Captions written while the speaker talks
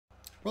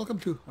Welcome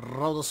to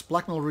Rauta's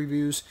Black Metal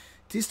Reviews.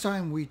 This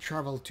time we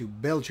travel to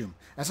Belgium,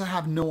 as I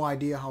have no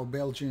idea how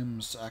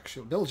Belgian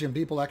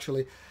people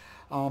actually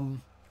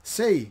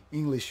say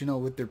English,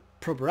 with their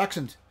proper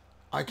accent.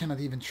 I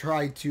cannot even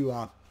try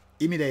to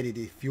imitate it,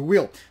 if you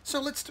will. So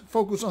let's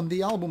focus on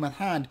the album at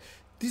hand.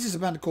 This is a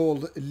band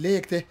called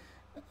Leegte,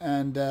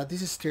 and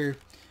this is their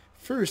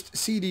first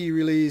CD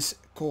release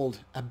called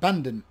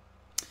Abandon.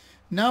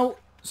 Now,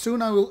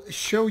 soon I will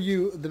show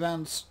you the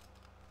band's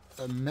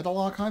Metal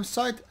Archive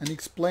site and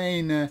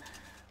explain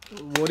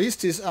what is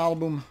this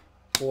album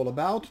all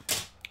about,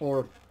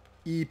 or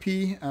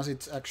EP as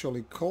it's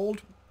actually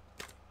called.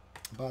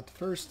 But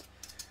first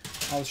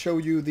I'll show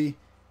you the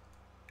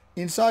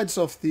insides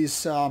of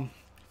this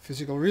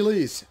physical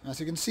release. As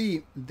you can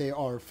see, there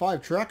are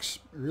 5 tracks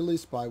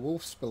released by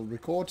Wolfspell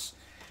Records.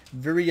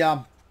 Very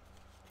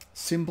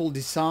simple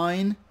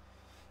design.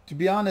 To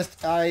be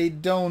honest, I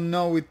don't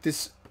know what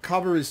this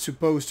cover is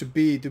supposed to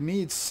be. To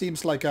me it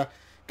seems like a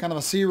kind of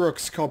a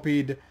Xerox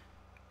copied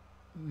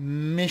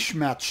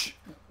mishmash.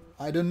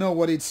 I don't know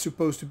what it's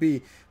supposed to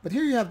be. But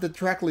here you have the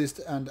track list,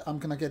 and I'm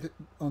gonna get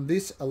on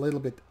this a little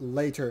bit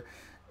later.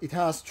 It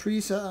has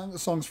 3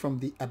 songs from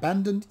the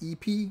Abandoned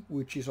EP,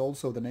 which is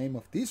also the name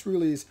of this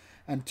release,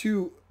 and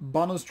 2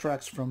 bonus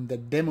tracks from the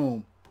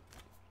demo.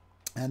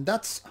 And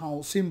that's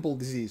how simple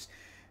this is.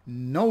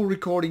 No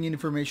recording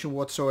information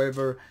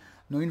whatsoever,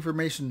 no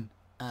information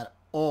at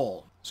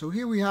all. So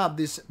here we have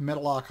this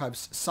Metal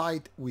Archives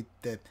site with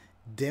the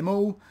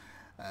demo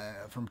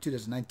from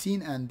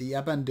 2019 and the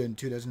Abandoned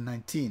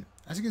 2019.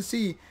 As you can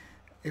see,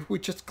 if we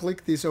just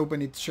click this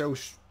open, it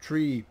shows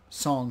 3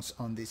 songs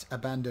on this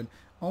Abandoned,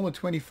 only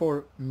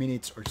 24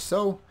 minutes or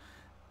so.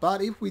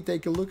 But if we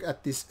take a look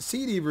at this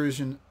CD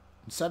version,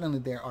 suddenly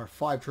there are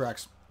 5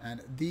 tracks,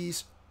 and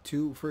these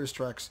 2 first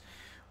tracks,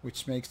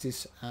 which makes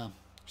this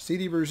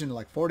CD version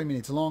like 40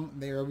 minutes long,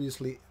 they're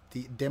obviously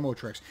the demo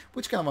tracks,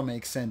 which kind of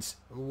makes sense.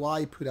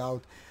 Why put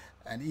out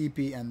an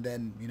EP and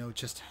then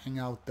just hang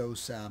out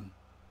those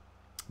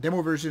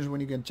demo versions when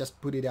you can just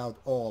put it out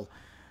all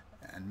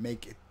and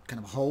make it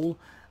kind of whole?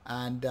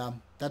 And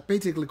that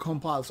basically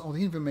compiles all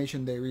the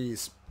information there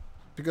is,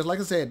 because like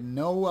I said,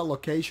 no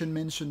location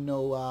mentioned,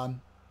 no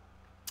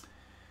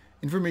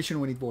information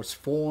when it was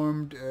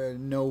formed,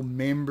 no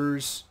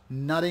members,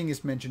 nothing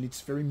is mentioned.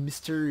 It's very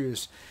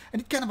mysterious,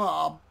 and it kind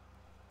of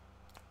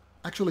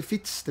actually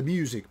fits the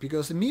music,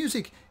 because the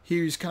music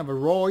here is kind of a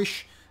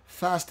rawish,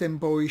 fast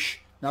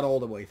tempo-ish, not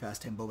all the way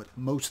fast tempo, but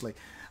mostly,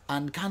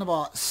 and kind of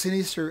a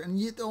sinister and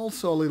yet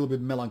also a little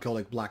bit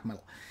melancholic black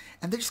metal.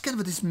 And there's kind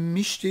of this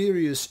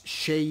mysterious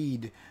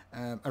shade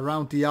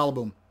around the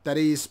album that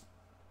is,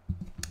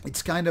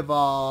 it's kind of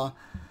a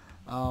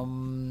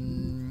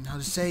how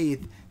to say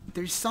it,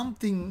 there's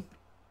something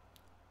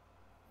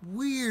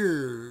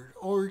weird,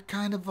 or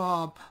kind of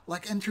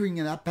like entering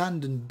an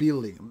abandoned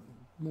building.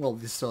 Well,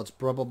 this thought's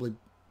probably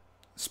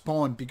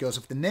spawned because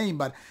of the name,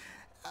 but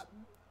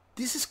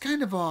this is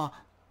kind of a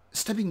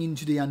stepping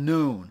into the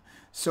unknown.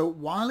 So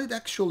while it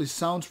actually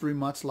sounds very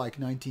much like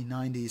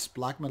 1990s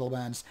black metal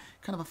bands,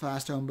 kind of a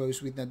fast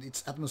tempos with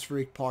its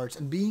atmospheric parts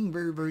and being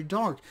very, very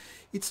dark,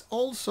 it's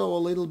also a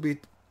little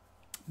bit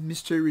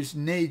mysterious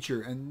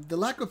nature, and the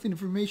lack of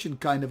information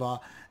kind of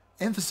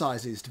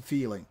emphasizes the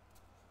feeling.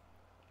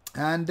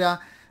 And I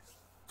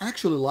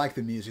actually like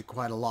the music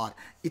quite a lot.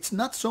 It's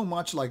not so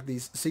much like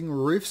these single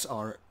riffs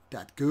are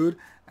that good,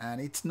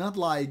 and it's not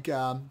like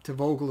the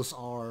vocals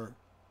are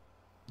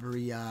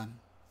very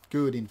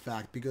good, in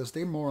fact, because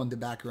they're more on the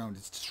background.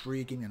 It's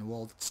shrieking and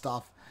all that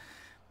stuff.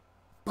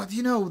 But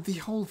the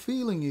whole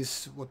feeling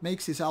is what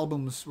makes these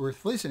albums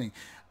worth listening.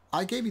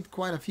 I gave it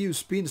quite a few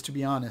spins, to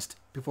be honest,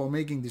 before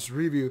making this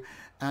review,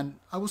 and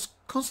I was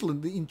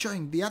constantly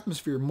enjoying the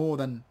atmosphere more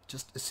than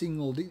just a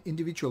single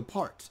individual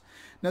part.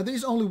 Now,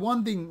 there's only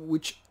one thing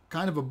which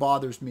kind of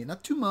bothers me,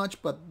 not too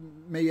much, but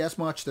maybe as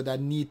much that I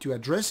need to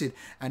address it,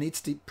 and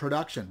it's the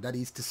production, that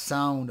is the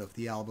sound of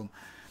the album.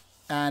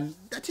 And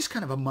that is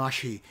kind of a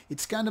mushy.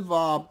 It's kind of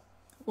a,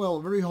 well,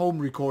 very home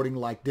recording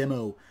like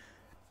demo.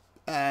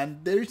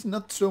 And there is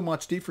not so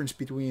much difference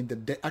between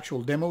the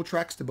actual demo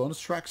tracks, the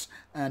bonus tracks,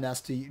 and as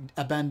the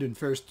Abandoned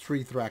first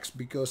 3 tracks,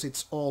 because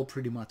it's all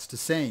pretty much the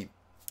same.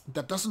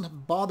 That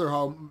doesn't bother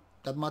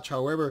that much,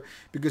 however,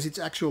 because it's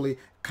actually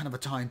kind of a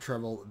time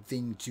travel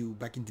thing to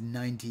back in the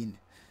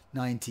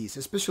 1990s,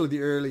 especially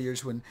the early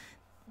years when,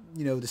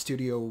 the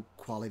studio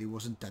quality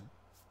wasn't that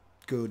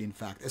good, in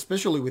fact,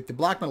 especially with the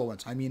black metal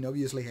ones. I mean,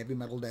 obviously heavy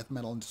metal, death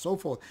metal, and so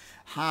forth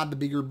had the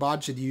bigger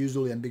budget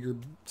usually and bigger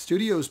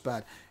studios,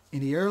 but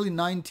in the early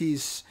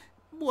 90s,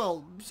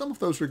 well, some of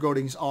those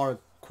recordings are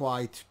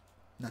quite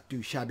not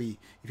too shabby,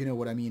 if you know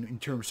what I mean, in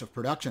terms of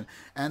production.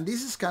 And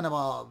this is kind of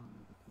a,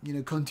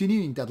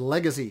 continuing that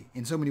legacy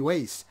in so many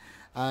ways.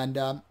 And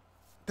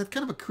that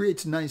kind of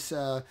creates a nice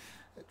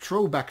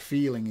throwback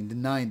feeling in the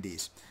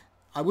 90s.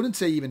 I wouldn't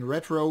say even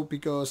retro,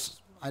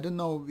 because I don't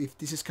know if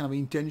this is kind of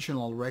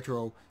intentional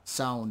retro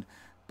sound,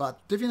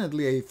 but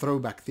definitely a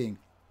throwback thing.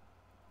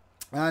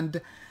 And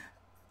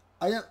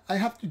I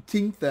have to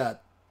think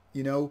that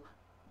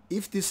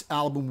if this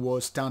album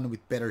was done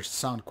with better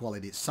sound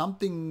quality,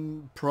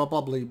 something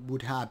probably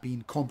would have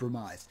been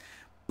compromised.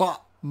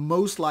 But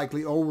most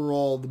likely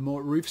overall the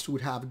more riffs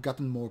would have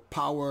gotten more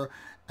power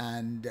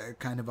and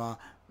kind of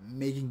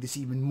making this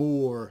even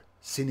more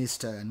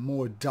sinister and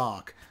more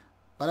dark.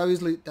 But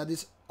obviously that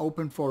is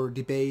open for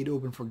debate,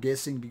 open for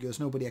guessing, because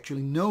nobody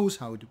actually knows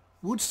how it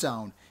would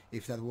sound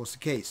if that was the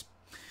case.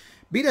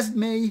 Be it as it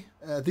may,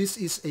 this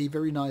is a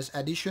very nice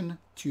addition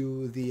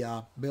to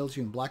the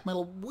Belgian black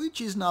metal, which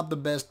is not the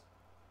best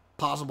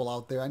possible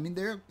out there. I mean,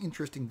 they're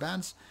interesting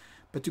bands,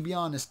 but to be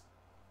honest,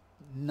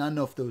 none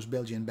of those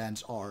Belgian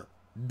bands are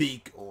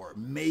big or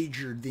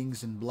major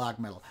things in black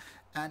metal,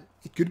 and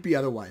it could be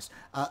otherwise.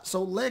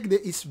 So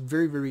Leegte is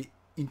very, very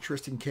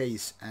interesting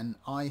case, and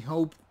I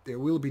hope there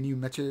will be new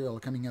material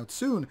coming out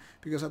soon,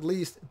 because at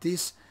least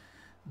this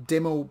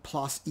demo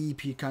plus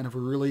EP kind of a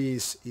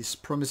release is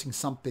promising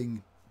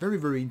something very,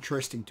 very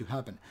interesting to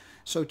happen.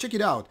 So check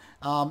it out.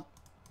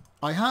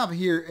 I have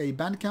here a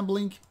Bandcamp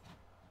link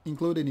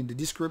included in the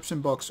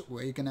description box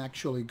where you can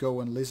actually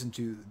go and listen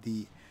to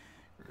the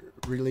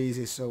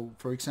releases. So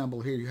for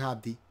example, here you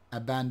have the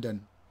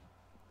Abandon,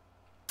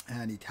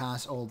 and it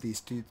has all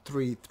these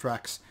three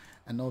tracks,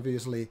 and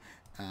obviously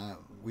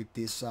with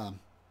this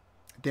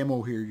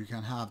demo here you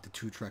can have the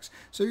 2 tracks,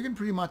 so you can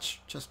pretty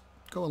much just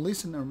go and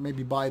listen or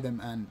maybe buy them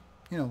and,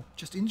 you know,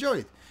 just enjoy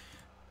it.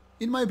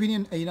 In my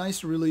opinion, a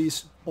nice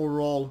release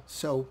overall,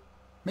 so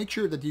make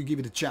sure that you give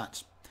it a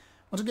chance.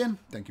 Once again,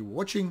 thank you for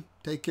watching,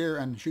 take care,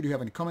 and should you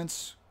have any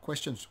comments,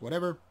 questions,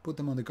 whatever, put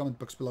them on the comment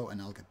box below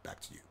and I'll get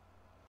back to you.